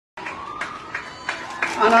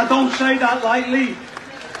And I don't say that lightly,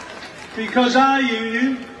 because our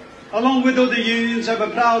union, along with other unions, have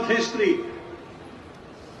a proud history.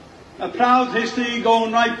 A proud history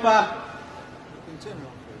going right back.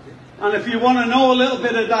 And if you want to know a little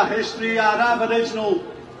bit of that history, our Aboriginal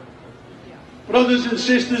brothers and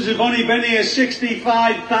sisters have only been here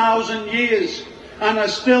 65,000 years and are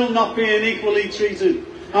still not being equally treated.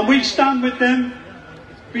 And we stand with them,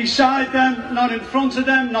 beside them, not in front of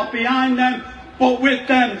them, not behind them, but with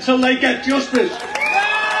them till they get justice.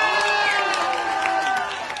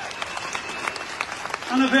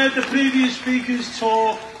 And I've heard the previous speakers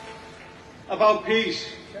talk about peace.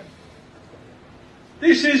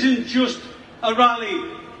 This isn't just a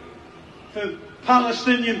rally for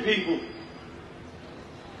Palestinian people.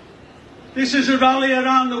 This is a rally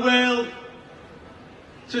around the world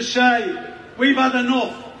to say, we've had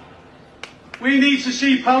enough. We need to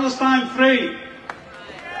see Palestine free.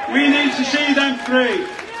 We need to see them free.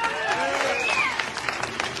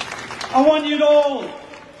 I want you all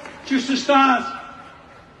just to start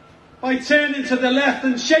by turning to the left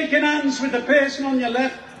and shaking hands with the person on your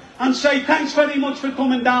left and say, thanks very much for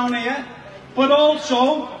coming down here. But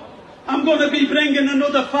also, I'm going to be bringing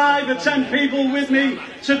another 5 or 10 people with me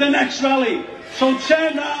to the next rally. So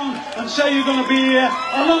turn round and say you're going to be here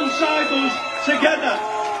alongside us together.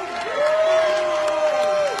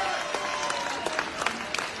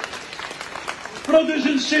 Brothers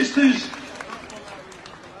and sisters,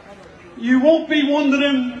 you won't be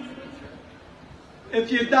wondering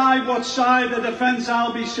if you die what side of the fence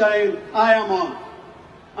I'll be saying I am on,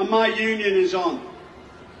 and my union is on.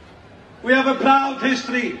 We have a proud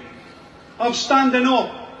history of standing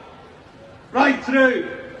up right through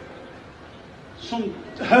some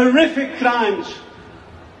horrific crimes.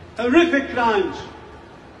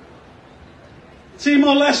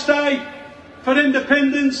 Timor-Leste for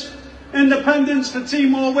independence for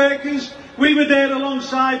Timor workers, we were there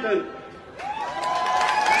alongside them.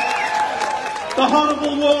 The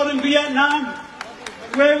horrible war in Vietnam,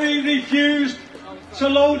 where we refused to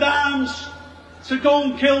load arms to go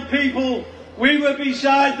and kill people, we were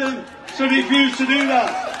beside them to refuse to do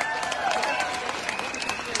that.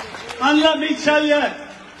 And let me tell you,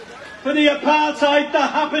 for the apartheid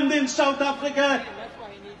that happened in South Africa,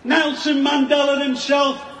 Nelson Mandela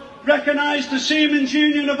himself recognised the Seamen's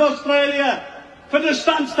Union of Australia for the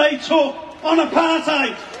stance they took on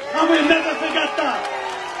apartheid, and we'll never forget that.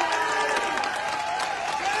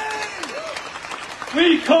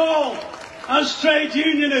 We call, as trade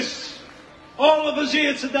unionists, all of us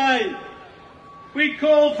here today, we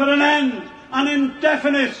call for an end, an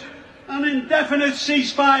indefinite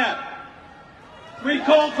ceasefire. We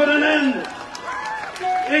call for an end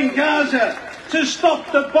in Gaza, to stop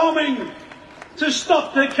the bombing, to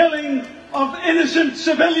stop the killing of innocent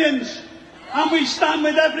civilians. And we stand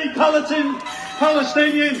with every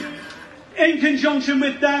Palestinian in conjunction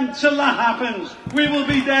with them till that happens. We will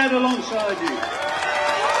be there alongside you.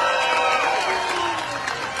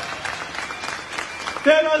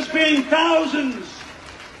 There has been thousands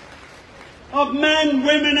of men,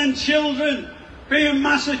 women and children being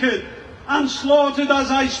massacred and slaughtered as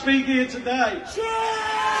I speak here today.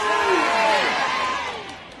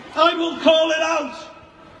 I will call it out.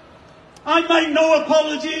 I make no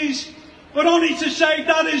apologies, but only to say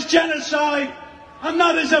that is genocide and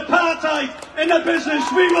that is apartheid in the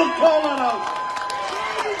business. We will call it out.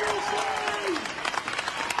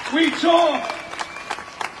 We talk.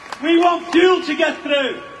 We want fuel to get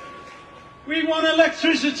through. We want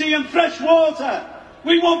electricity and fresh water.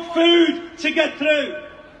 We want food to get through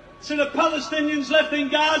to the Palestinians left in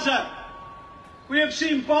Gaza. We have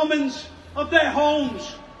seen bombings of their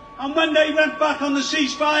homes, and when they went back on the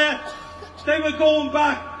ceasefire, they were going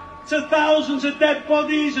back to thousands of dead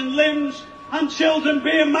bodies and limbs and children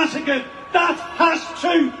being massacred. That has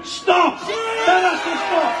to stop. That has to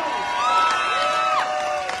stop.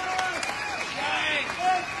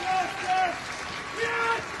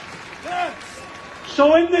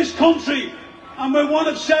 So in this country, and we're one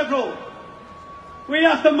of several, we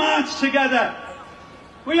have to march together.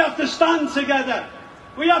 We have to stand together.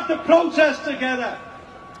 We have to protest together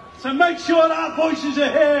to make sure our voices are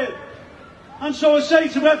heard. And so I say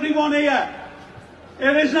to everyone here,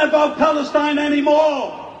 it isn't about Palestine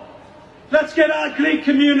anymore. Let's get our Greek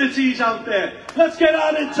communities out there. Let's get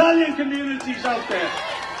our Italian communities out there.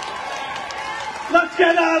 Let's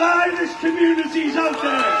get our Irish communities out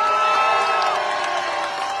there.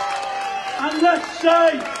 And let's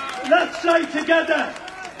say together,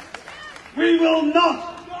 we will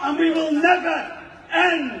not and we will never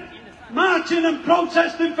end marching and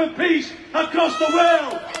protesting for peace across the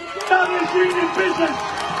world. That is union business.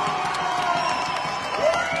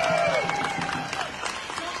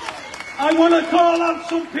 I want to call out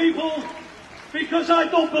some people because I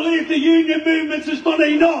don't believe the union movement has done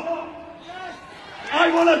enough. I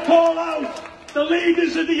want to call out the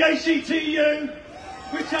leaders of the ACTU,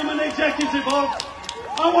 which I'm an executive of.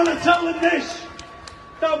 I want to tell them this,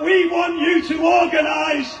 that we want you to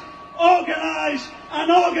organise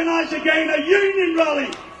and organise again a union rally,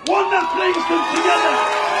 one that brings them together,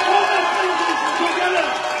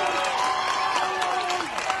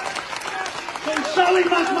 So Sally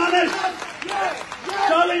McManus,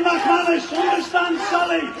 understand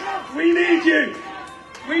Sally, we need you.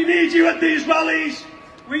 We need you at these rallies.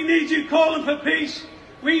 We need you calling for peace.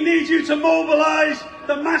 We need you to mobilise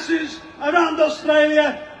the masses around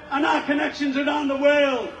Australia and our connections around the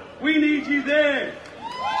world. We need you there.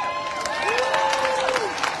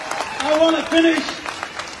 I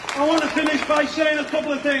want to finish by saying a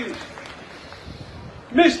couple of things.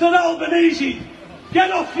 Mr. Albanese,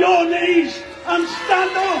 get off your knees and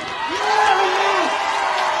stand up.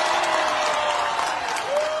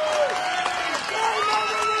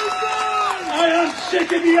 I am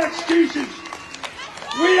sick of the excuses.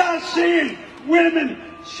 We are seeing women,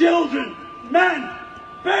 children, men,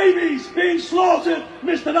 babies being slaughtered,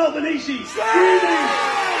 Mr. Albanese. Screaming.